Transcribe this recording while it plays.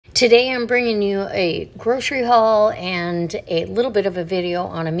Today I'm bringing you a grocery haul and a little bit of a video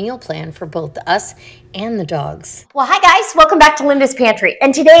on a meal plan for both us and the dogs. Well, hi guys, welcome back to Linda's Pantry.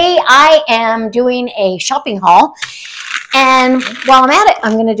 And today I am doing a shopping haul. And while I'm at it,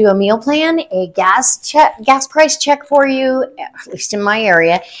 I'm going to do a meal plan, a gas price check for you, at least in my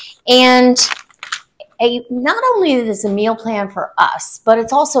area. And not only is a meal plan for us, but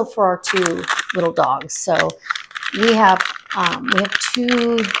it's also for our two little dogs. So we have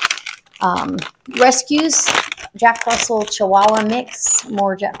two rescues, Jack Russell Chihuahua mix,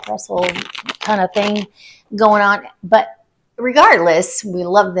 more Jack Russell kind of thing going on. But regardless, we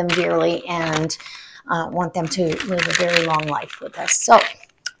love them dearly and want them to live a very long life with us. So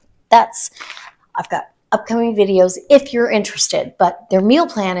I've got upcoming videos if you're interested, but their meal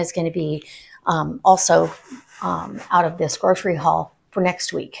plan is going to be also out of this grocery haul for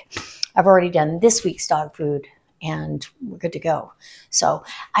next week. I've already done this week's dog food and we're good to go. So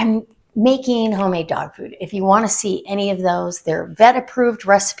I'm making homemade dog food. If you want to see any of those, they're vet approved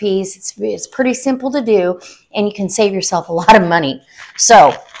recipes. It's pretty simple to do and you can save yourself a lot of money.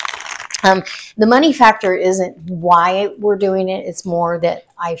 So the money factor isn't why we're doing it. It's more that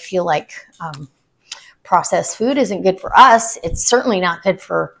I feel like processed food isn't good for us. It's certainly not good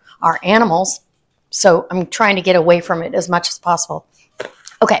for our animals. So I'm trying to get away from it as much as possible.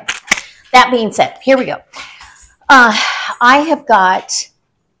 Okay, that being said, here we go. I have got,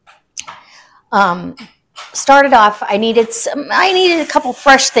 started off, I needed a couple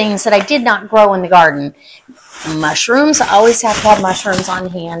fresh things that I did not grow in the garden. Mushrooms, I always have to have mushrooms on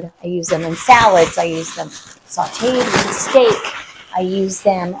hand. I use them in salads. I use them sauteed with steak. I use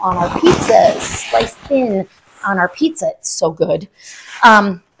them on our pizza, sliced thin on our pizza. It's so good.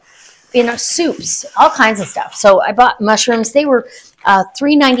 In our soups, all kinds of stuff. So I bought mushrooms. They were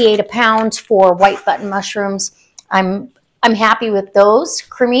 $3.98 a pound for white button mushrooms. I'm happy with those.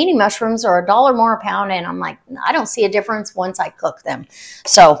 Cremini mushrooms are $1 more a pound, and I'm like, I don't see a difference once I cook them.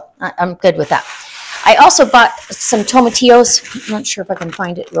 So I'm good with that. I also bought some tomatillos. I'm not sure if I can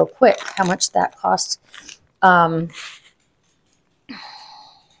find it real quick, how much that costs.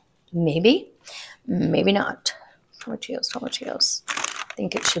 Maybe not. Tomatillos. I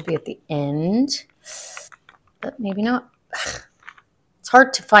think it should be at the end, but maybe not. It's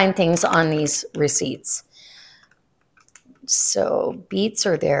hard to find things on these receipts. So beets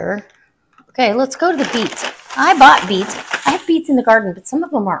are there. Okay, let's go to the beets. I bought beets. I have beets in the garden, but some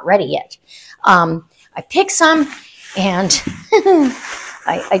of them aren't ready yet. I picked some and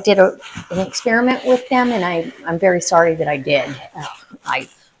I did an experiment with them, and I'm very sorry that I did.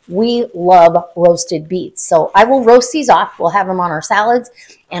 We love roasted beets. So I will roast these off. We'll have them on our salads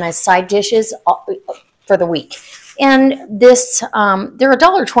and as side dishes for the week. And this, they're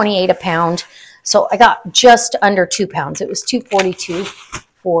 $1.28 a pound. So I got just under 2 pounds. It was $2.42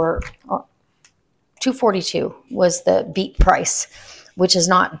 for, $2.42 was the beet price, which is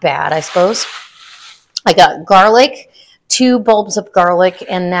not bad, I suppose. I got garlic, 2 bulbs of garlic,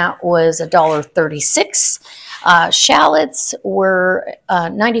 and that was $1.36. Shallots were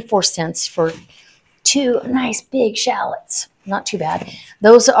 94 cents for 2 nice big shallots. Not too bad.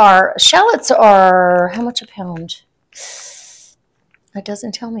 Shallots are, how much a pound? It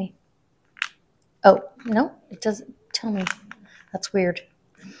doesn't tell me. Oh, no, it doesn't tell me. That's weird.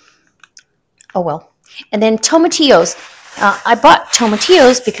 Oh, well. And then tomatillos. I bought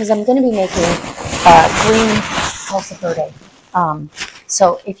tomatillos because I'm going to be making green salsa verde.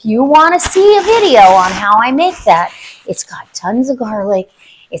 So if you want to see a video on how I make that, it's got tons of garlic.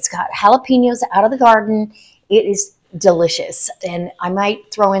 It's got jalapenos out of the garden. It is delicious. And I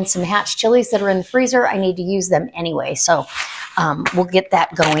might throw in some hatch chilies that are in the freezer. I need to use them anyway. So we'll get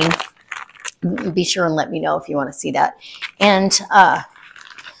that going. Be sure and let me know if you want to see that. And I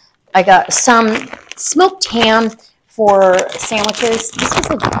got some smoked ham for sandwiches. This was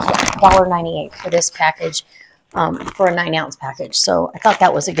 $1.98 for this package, for a 9-ounce package. So I thought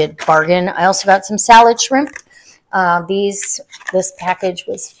that was a good bargain. I also got some salad shrimp. This package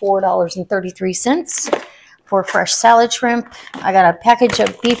was $4.33 for fresh salad shrimp. I got a package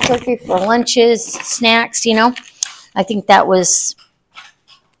of beef turkey for lunches, snacks, you know. I think that was,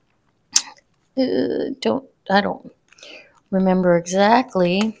 I don't remember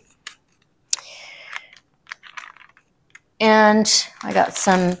exactly. And I got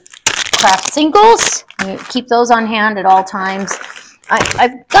some Kraft singles. Keep those on hand at all times.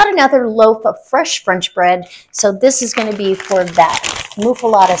 I've got another loaf of fresh French bread. So this is going to be for that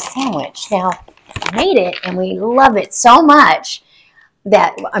muffaletta sandwich. Now, I made it and we love it so much.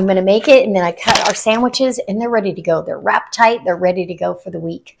 that I'm going to make it, and then I cut our sandwiches, and they're ready to go. They're wrapped tight. They're ready to go for the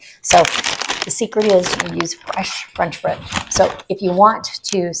week. So the secret is you use fresh French bread. So if you want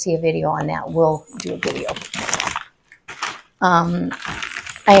to see a video on that, we'll do a video.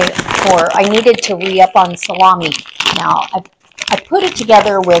 I needed to re-up on salami. Now, I put it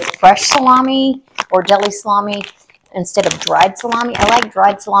together with fresh salami or deli salami instead of dried salami. I like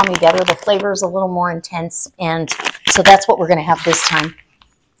dried salami better. The flavor is a little more intense, and so that's what we're going to have this time.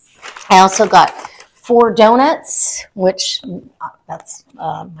 I also got 4 donuts, which that's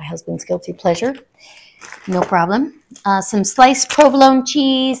my husband's guilty pleasure. No problem. Some sliced provolone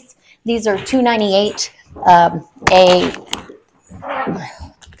cheese. These are $2.98. A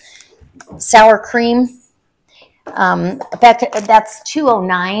sour cream. That's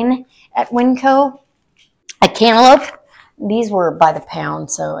 $2.09 at Winco. A cantaloupe. These were by the pound,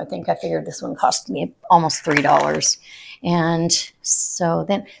 so I think I figured this one cost me almost $3. And so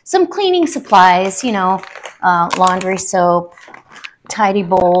then some cleaning supplies, you know, laundry soap, tidy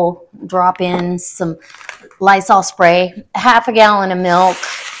bowl, drop-ins, some Lysol spray, half a gallon of milk.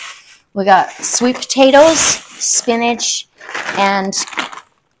 We got sweet potatoes, spinach, and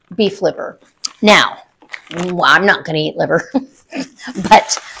beef liver. Now, I'm not going to eat liver,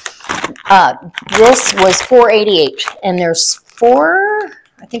 but this was $4.88, and there's 4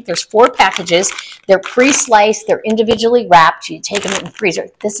 packages. They're pre-sliced. They're individually wrapped. You take them in the freezer.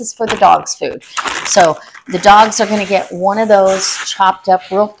 This is for the dogs' food. So the dogs are going to get one of those chopped up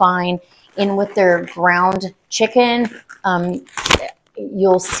real fine in with their ground chicken.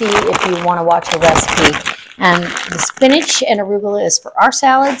 You'll see if you want to watch a recipe. And the spinach and arugula is for our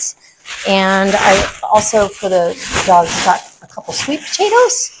salads. And I also, for the dogs, got a couple sweet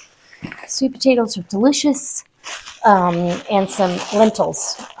potatoes. Sweet potatoes are delicious. And some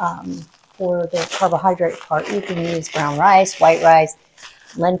lentils for the carbohydrate part. You can use brown rice, white rice,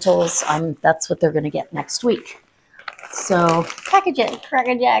 lentils. That's what they're going to get next week. So, Cracker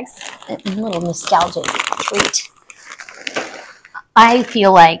Jacks, a little nostalgic treat. I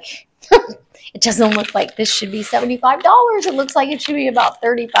feel like it doesn't look like this should be $75. It looks like it should be about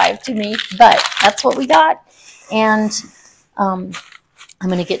 $35 to me, but that's what we got. And I'm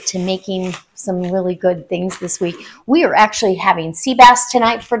going to get to making some really good things this week. We are actually having sea bass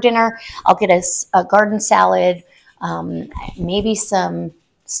tonight for dinner. I'll get us a garden salad, maybe some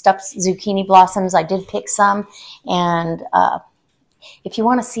stuffed zucchini blossoms. I did pick some. And if you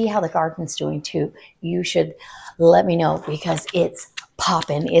want to see how the garden's doing too, you should let me know, because it's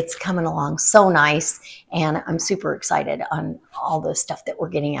popping. It's coming along so nice, and I'm super excited on all the stuff that we're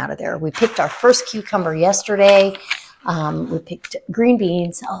getting out of there. We picked our first cucumber yesterday. We picked green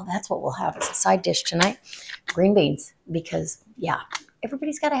beans. Oh, that's what we'll have as a side dish tonight. Green beans, because yeah,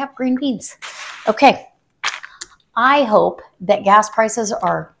 everybody's got to have green beans. Okay. I hope that gas prices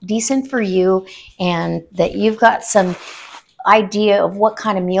are decent for you, and that you've got some idea of what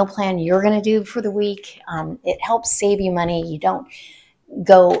kind of meal plan you're going to do for the week. It helps save you money. You don't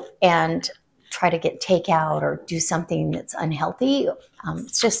go and try to get takeout or do something that's unhealthy.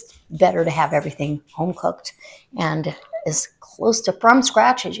 It's just better to have everything home cooked and as close to from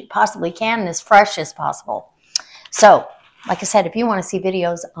scratch as you possibly can, and as fresh as possible. So, like I said, if you want to see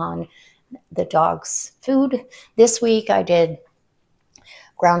videos on the dog's food, this week I did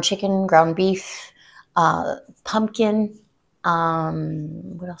ground chicken, ground beef, pumpkin.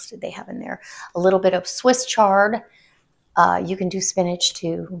 What else did they have in there? A little bit of Swiss chard. You can do spinach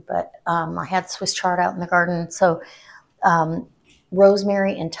too, but I had Swiss chard out in the garden. So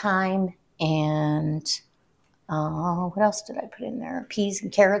rosemary and thyme, and what else did I put in there? Peas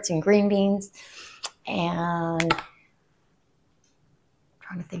and carrots and green beans, and I'm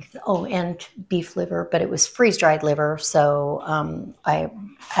trying to think. Oh, and beef liver, but it was freeze-dried liver, so I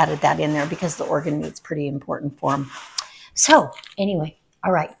added that in there because the organ meat's pretty important for them. So anyway,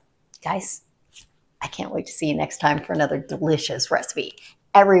 all right, guys. I can't wait to see you next time for another delicious recipe.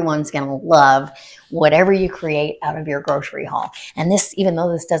 Everyone's going to love whatever you create out of your grocery haul. And this, even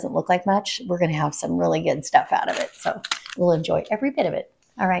though this doesn't look like much, we're going to have some really good stuff out of it. So we'll enjoy every bit of it.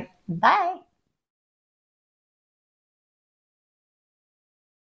 All right. Bye.